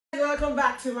Welcome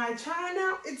back to my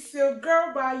channel. It's your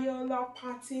girl by your love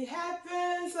party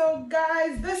heaven. So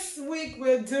guys, this week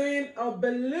we're doing a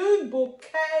balloon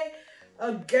bouquet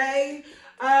again.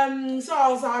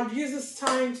 I'll use this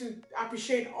time to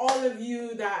appreciate all of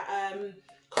you that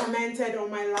commented on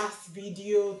my last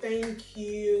video. Thank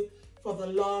you for the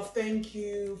love. Thank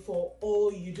you for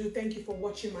all you do. Thank you for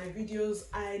watching my videos.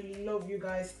 I love you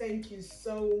guys. Thank you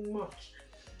so much.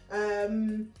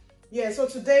 So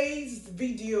today's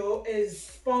video is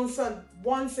sponsored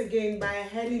once again by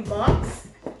Helium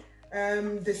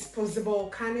disposable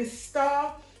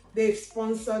canister. They've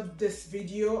sponsored this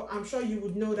video. I'm sure you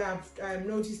would know that I've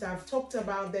noticed I've talked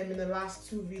about them in the last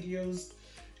two videos.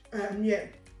 They're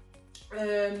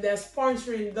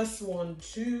sponsoring this one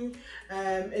too.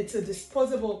 It's a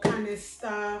disposable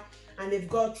canister and they've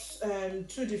got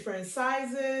two different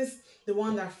sizes. The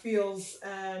one that feels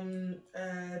 30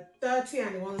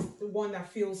 and the one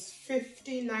that feels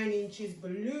 59 inches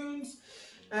balloons.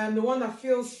 The one that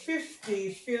feels 50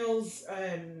 feels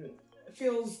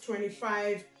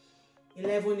 25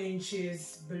 11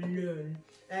 inches balloon.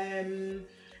 And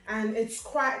it's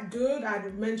quite good. I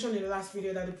mentioned in the last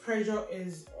video that the pressure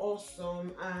is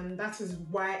awesome, and that is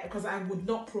why, because I would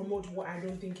not promote what I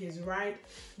don't think is right.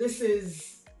 This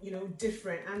is, you know,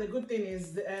 different. And the good thing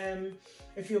is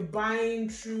if you're buying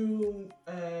through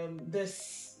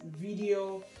this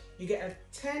video, you get a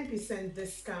 10%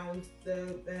 discount.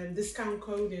 The discount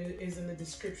code is in the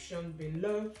description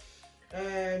below.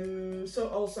 So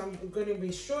also I'm going to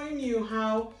be showing you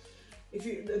how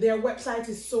their website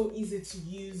is so easy to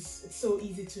use, it's so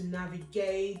easy to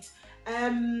navigate.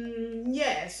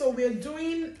 So we're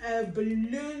doing a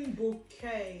balloon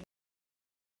bouquet.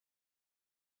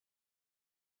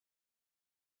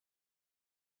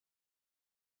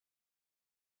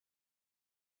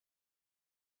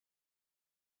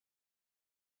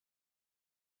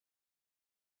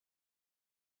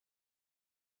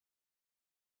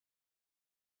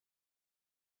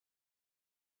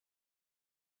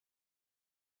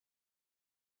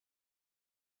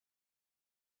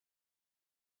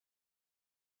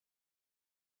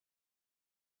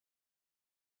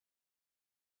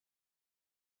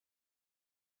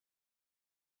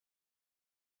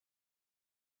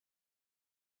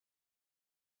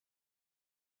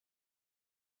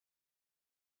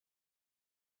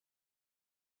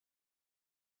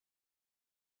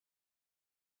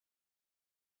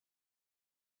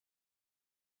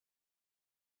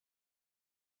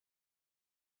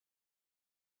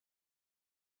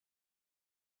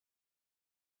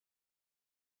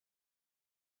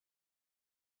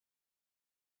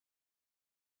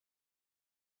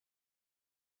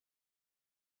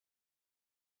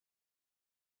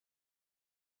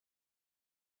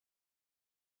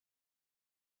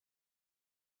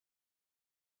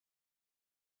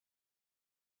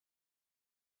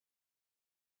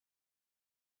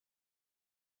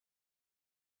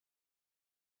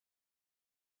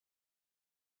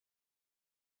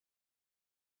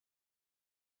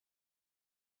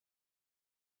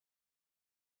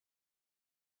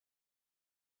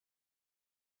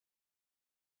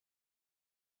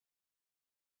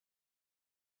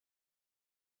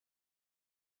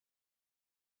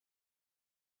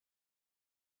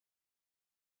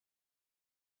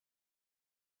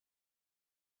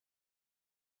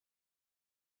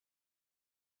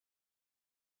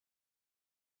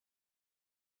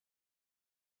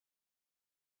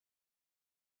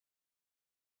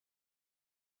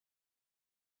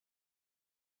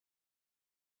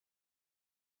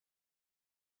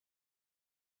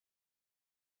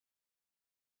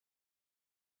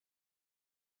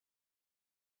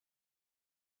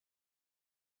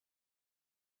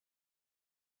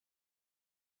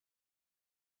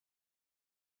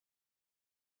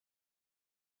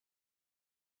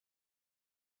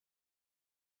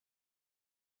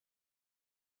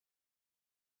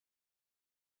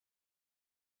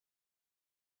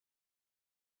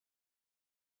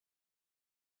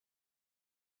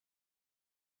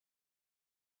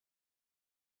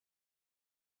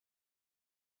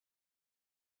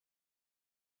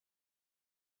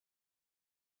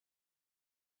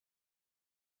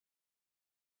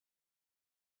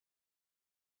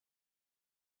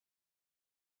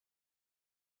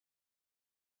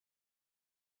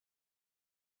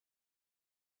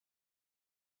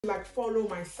 Like follow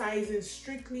my sizing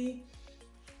strictly.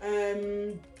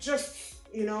 Just,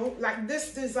 you know, like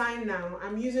this design now,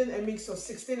 I'm using a mix of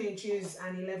 16 inches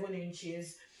and 11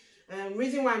 inches.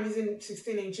 Reason why I'm using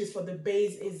 16 inches for the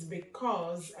base is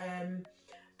because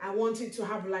I want it to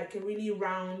have like a really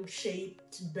round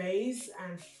shaped base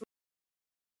and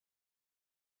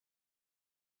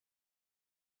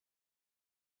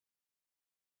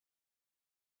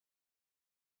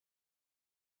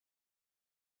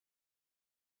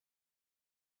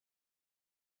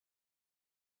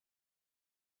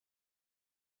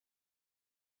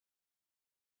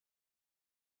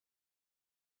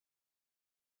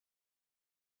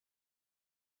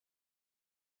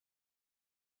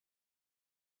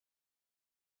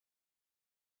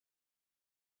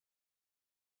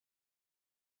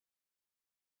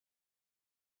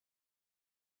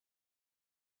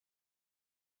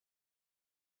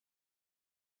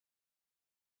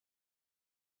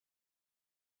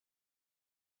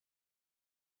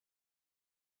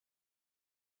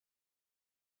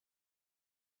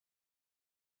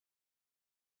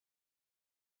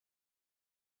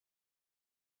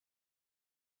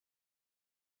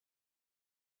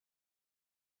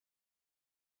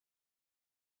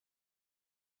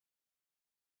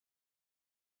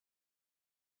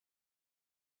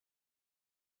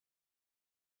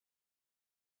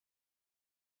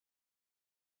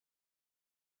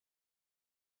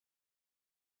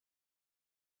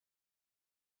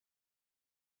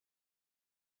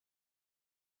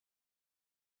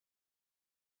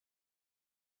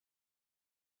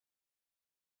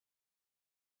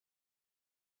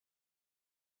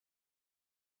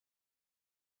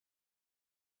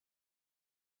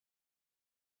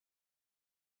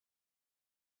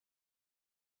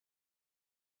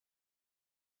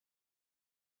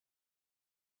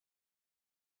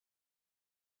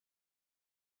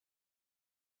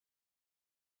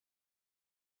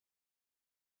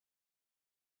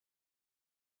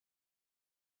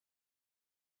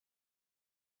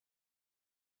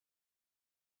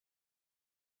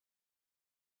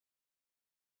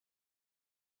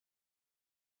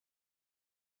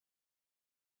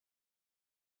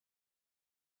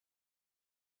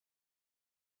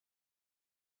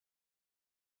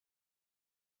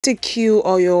 60Q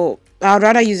or I'd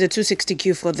rather use a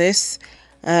 260Q for this.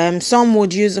 Some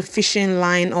would use a fishing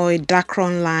line or a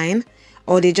dacron line,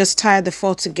 or they just tie the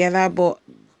four together, but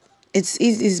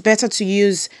it's better to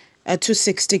use a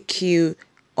 260Q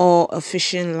or a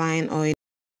fishing line or a.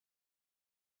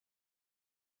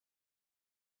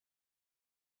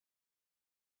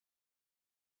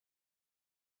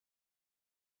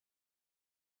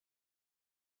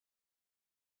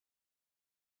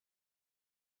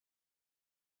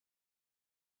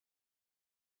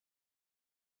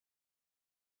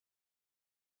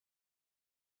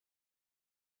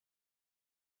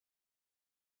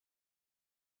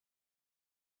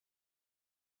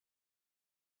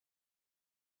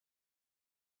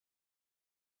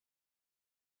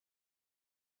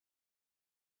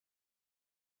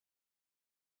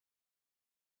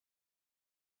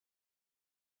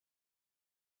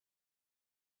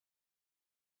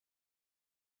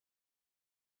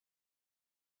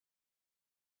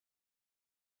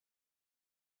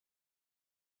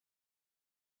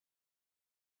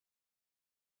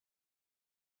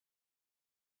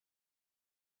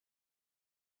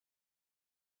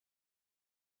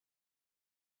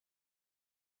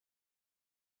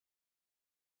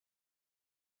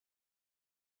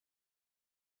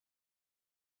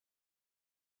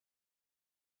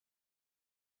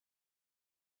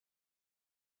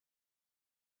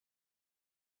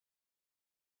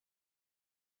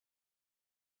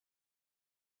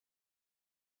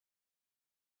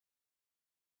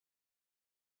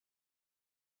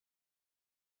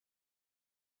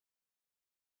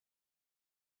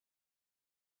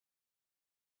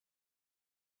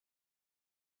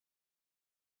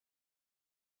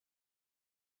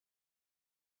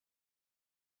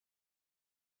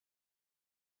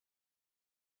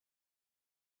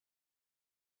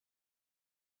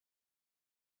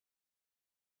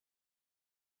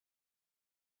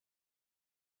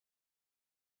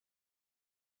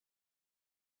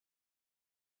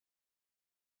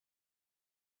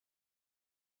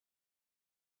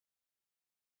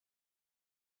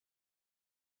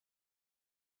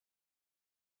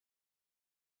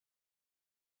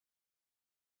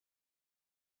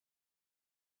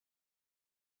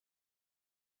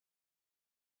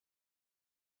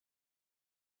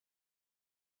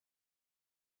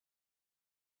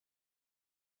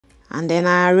 And then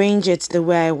I arrange it the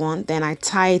way I want, then I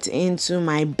tie it into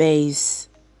my base.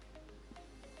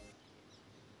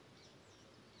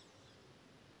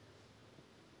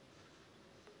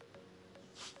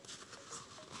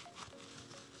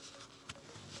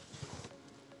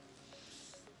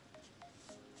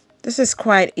 This is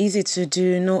quite easy to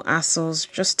do, no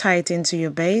hassles, just tie it into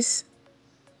your base.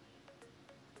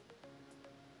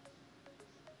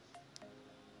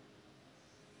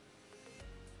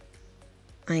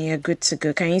 And you're good to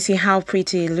go. Can you see how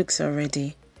pretty it looks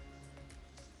already?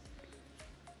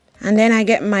 And then I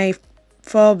get my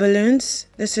foil balloons.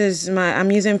 This is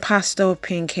I'm using pastel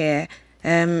pink here.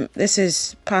 This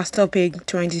is pastel pink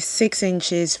 26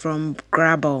 inches from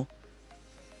Grabble.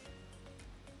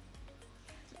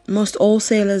 Most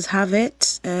wholesalers have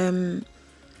it.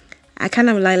 I kind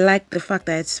of like the fact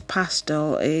that it's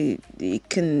pastel. It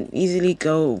can easily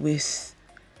go with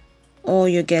all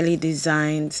your girly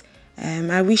designs.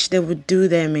 I wish they would do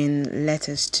them in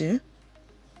letters too.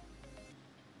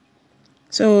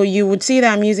 So you would see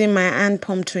that I'm using my hand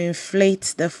pump to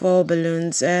inflate the foil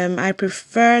balloons. I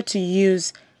prefer to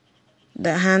use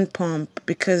the hand pump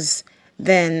because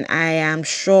then I am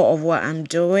sure of what I'm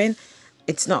doing.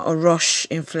 It's not a rush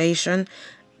inflation,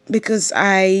 because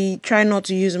I try not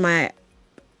to use my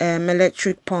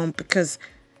electric pump because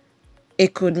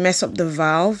it could mess up the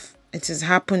valve. It has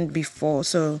happened before.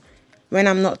 So when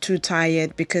I'm not too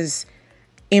tired, because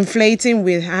inflating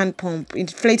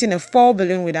a foil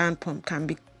balloon with hand pump can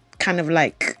be kind of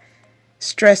like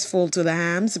stressful to the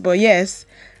hams. But yes,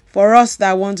 for us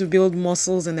that want to build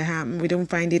muscles in the ham, we don't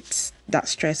find it that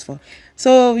stressful.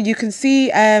 So you can see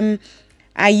I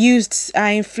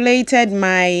inflated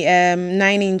my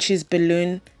 9 inches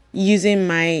balloon using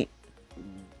my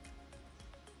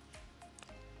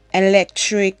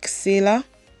electric sealer,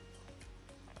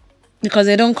 because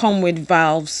they don't come with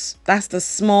valves. That's the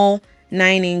small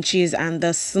 9 inches and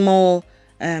the small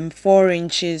 4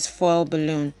 inches foil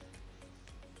balloon.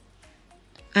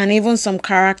 And even some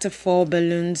character foil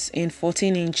balloons in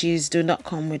 14 inches do not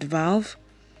come with valve.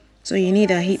 So you need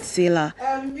a heat sealer.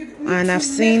 And I've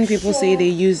seen people say they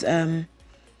use the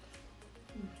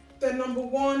number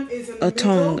one is in the a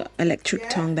tongue, middle, electric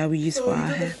tongue that we use for our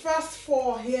hair. The first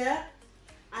 4 here,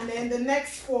 and then the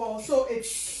next 4, so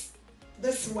it's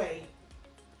this way.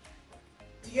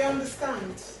 Do you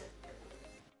understand?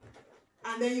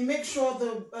 and then you make sure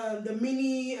the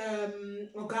mini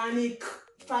organic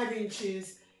 5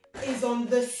 inches is on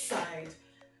this side.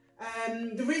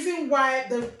 The reason why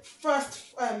the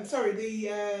first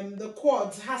the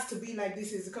quads has to be like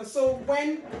this is because so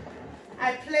when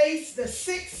I place the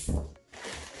six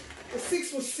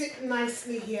will sit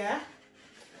nicely here.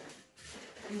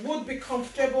 It would be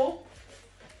comfortable,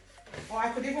 or I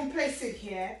could even place it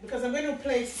here because I'm going to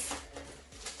place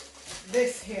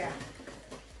this here.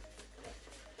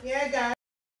 Yeah, guys.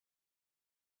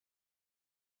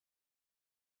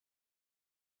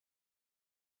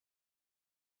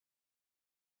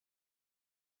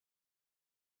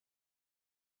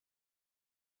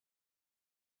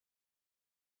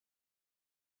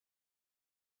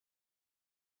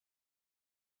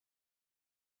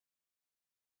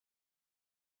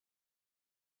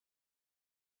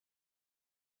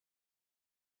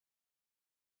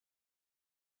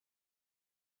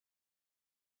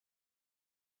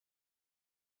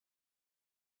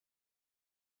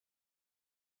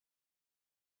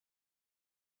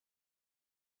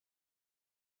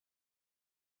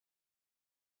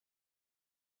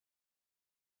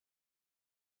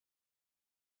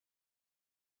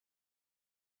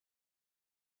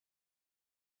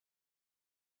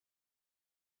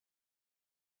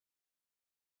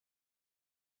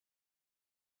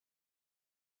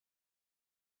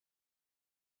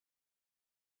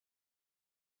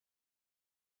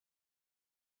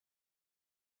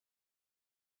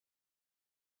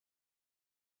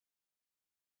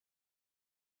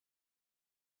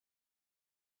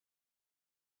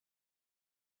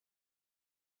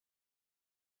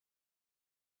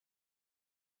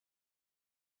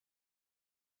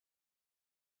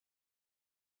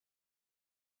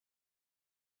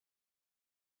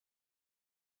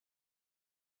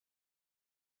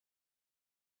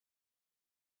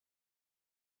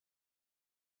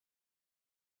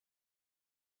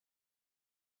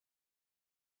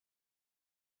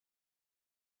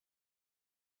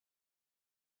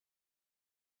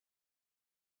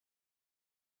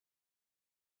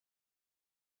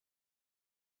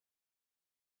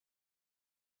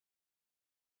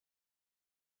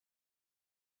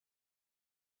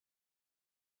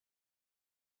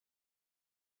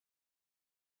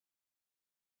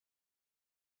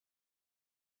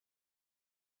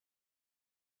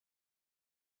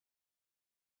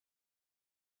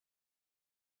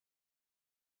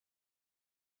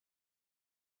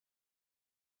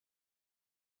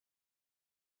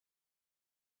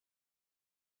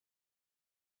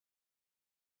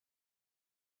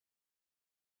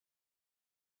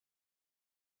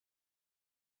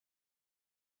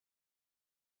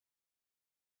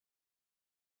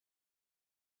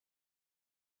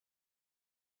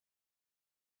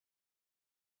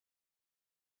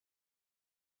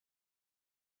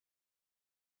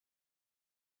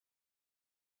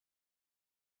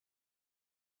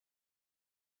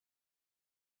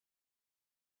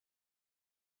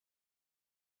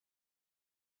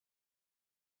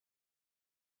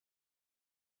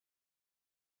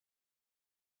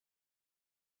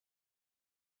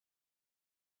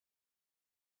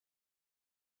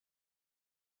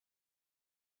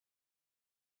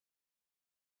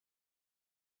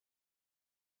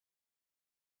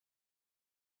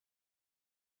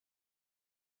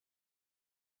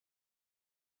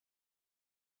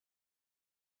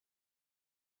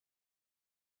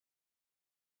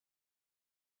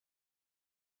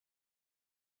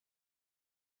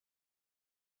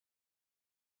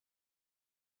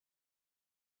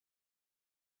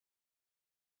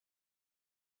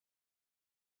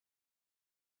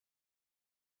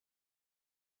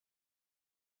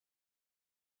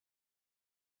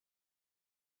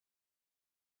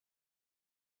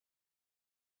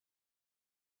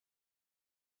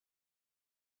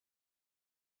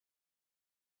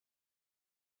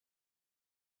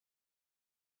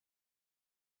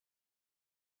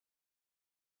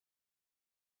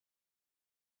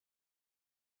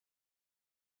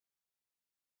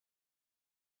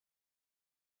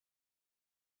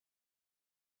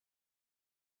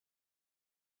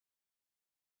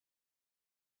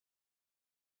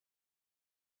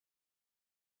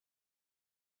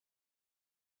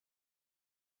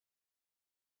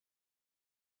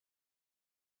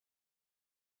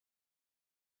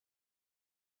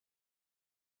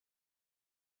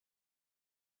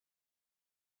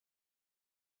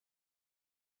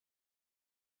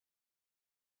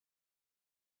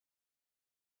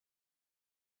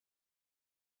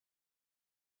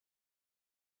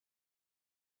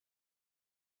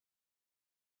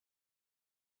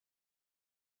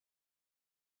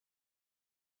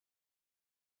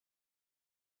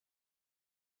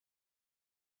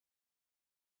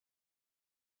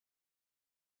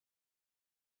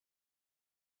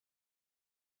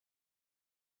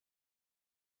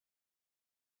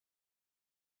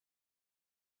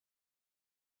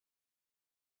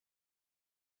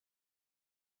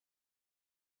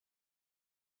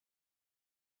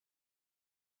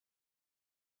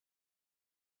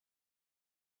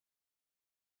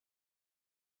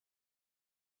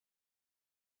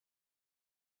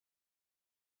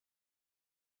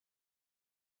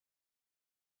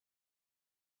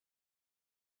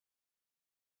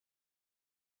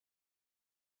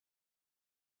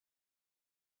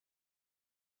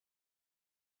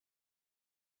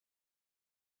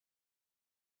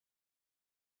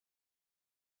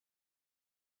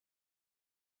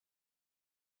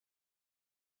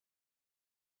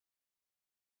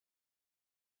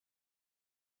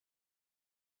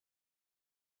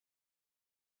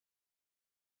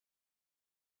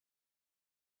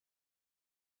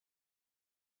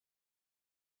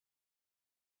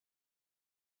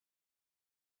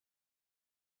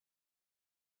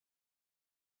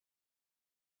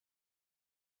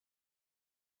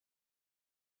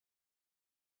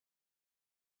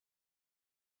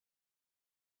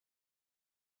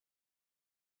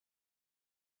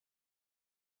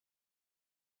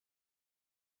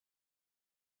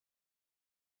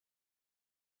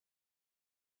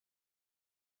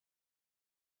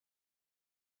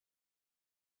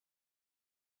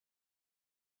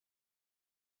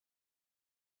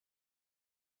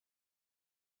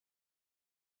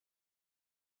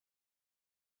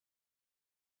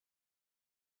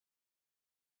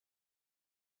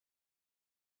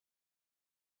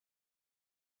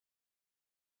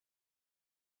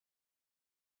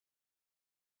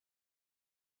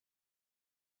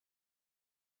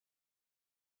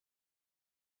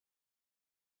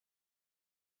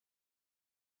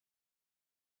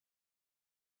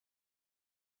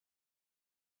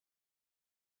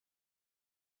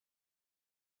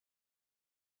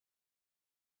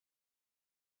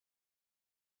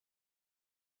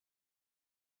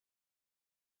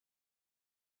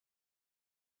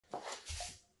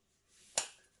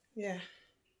 Yeah,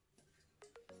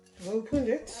 I've opened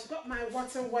it. I've got my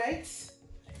water weights,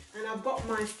 and I've got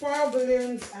my foil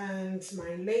balloons and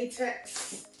my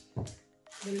latex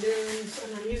balloons,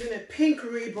 and I'm using a pink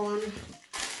ribbon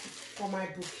for my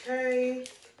bouquet.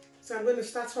 So I'm going to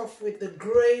start off with the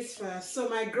grays first. So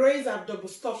my grays I've double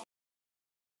stuffed.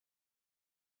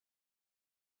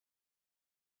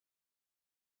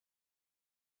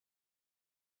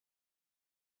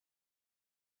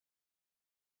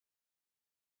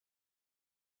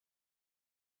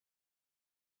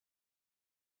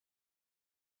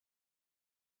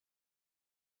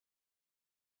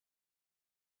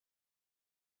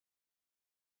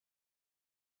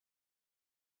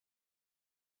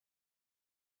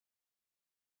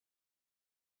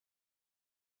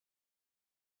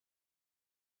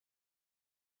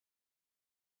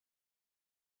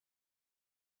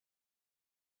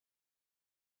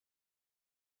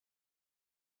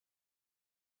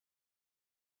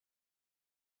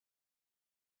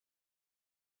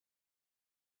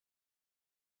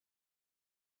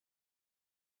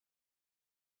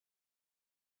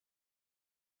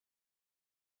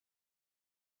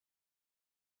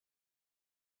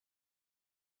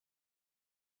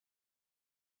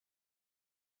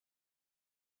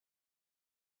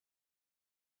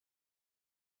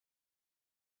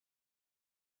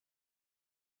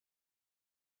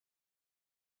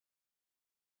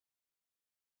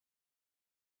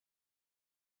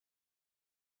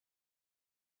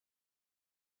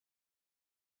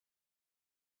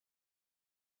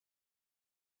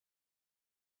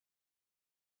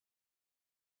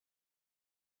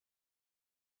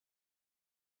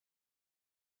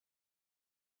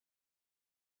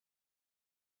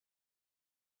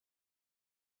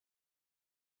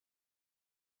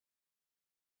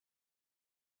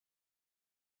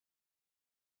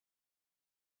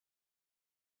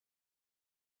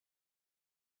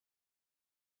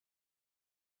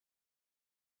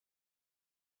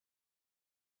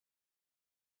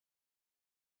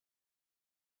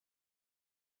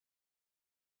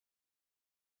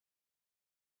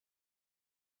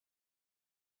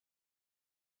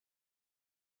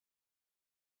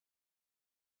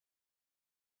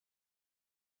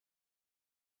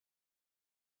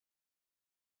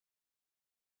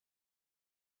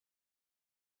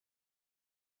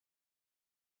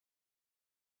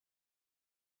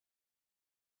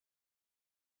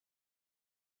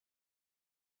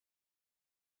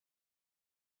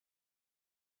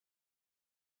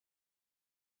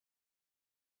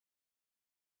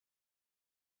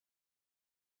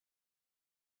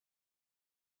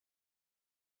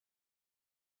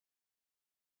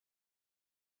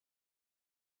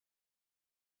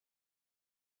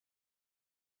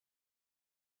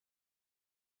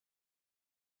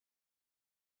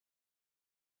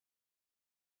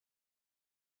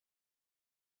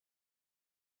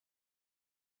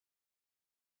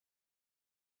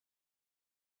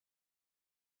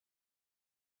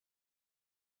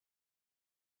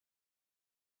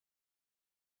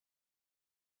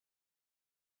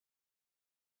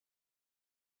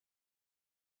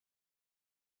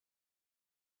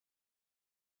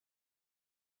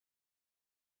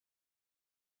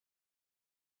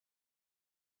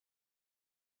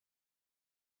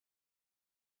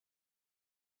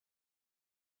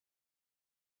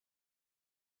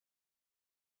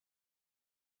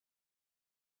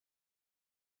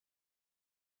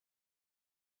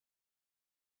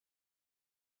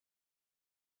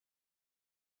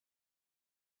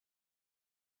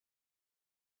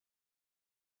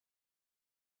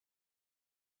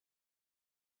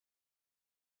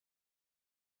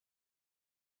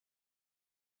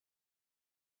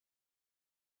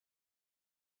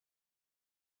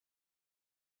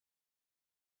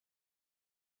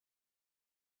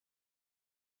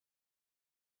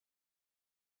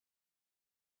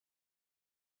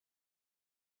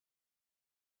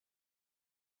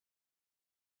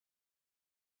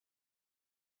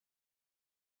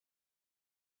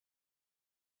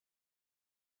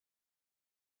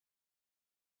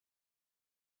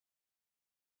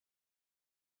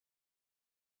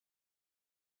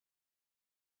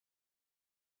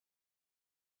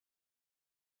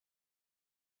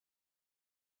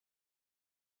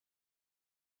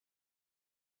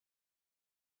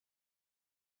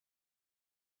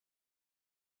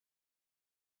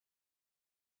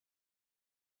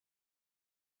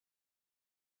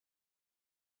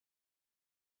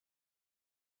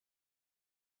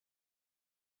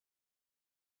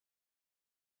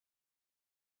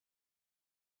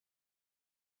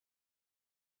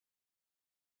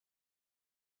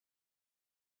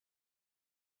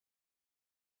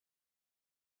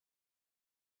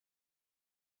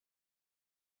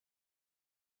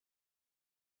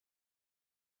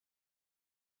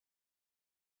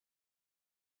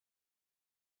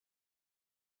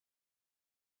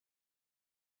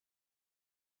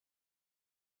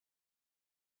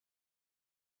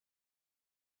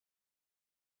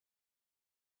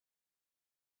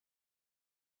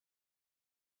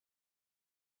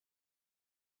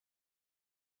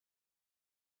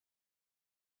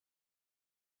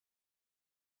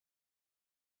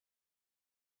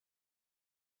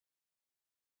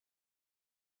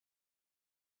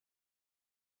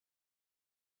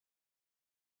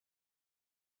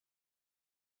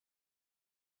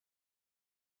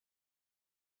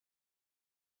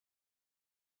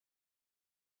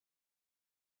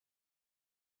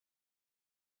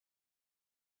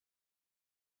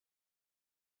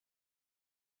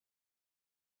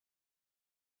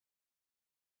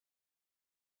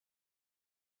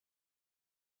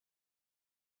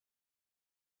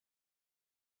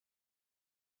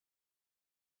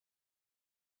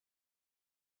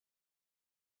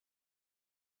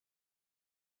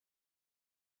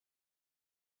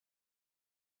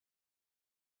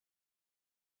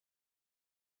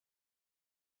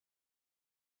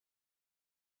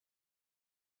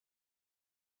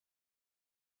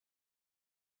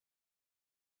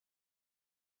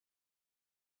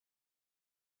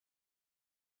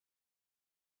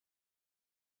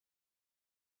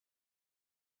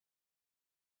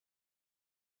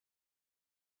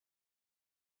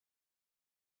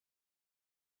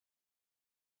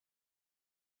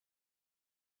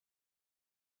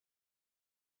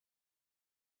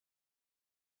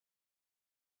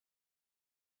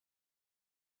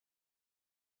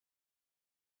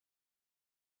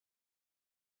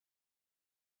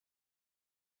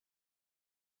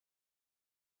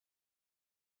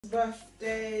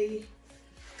 birthday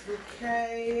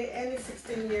bouquet. Any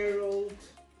 16-year-old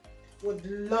would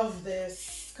love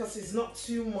this because it's not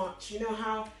too much. You know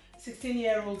how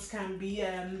 16-year-olds can be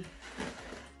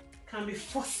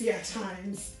fussy at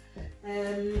times.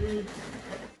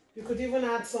 You could even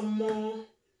add some more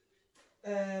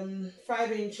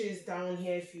 5 inches down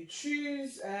here if you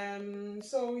choose.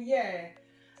 So yeah,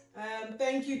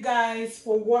 thank you guys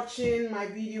for watching my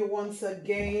video once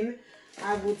again.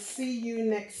 I will see you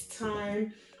next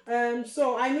time.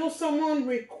 So I know someone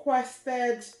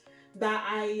requested that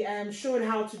I showed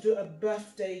how to do a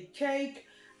birthday cake.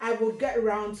 I will get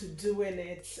around to doing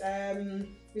it.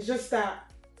 It's just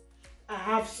that I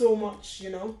have so much, you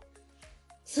know,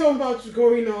 so much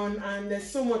going on, and there's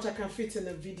so much I can fit in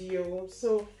a video.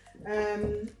 So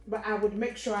but I would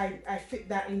make sure I fit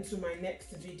that into my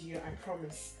next video, I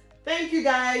promise. Thank you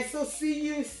guys. So see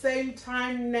you same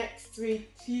time next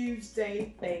week,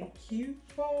 Tuesday. Thank you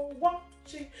for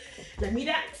watching. Let me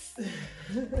dance.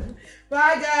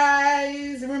 Bye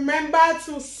guys. Remember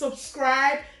to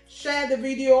subscribe, share the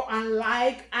video and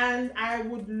like, and I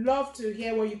would love to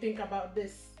hear what you think about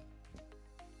this.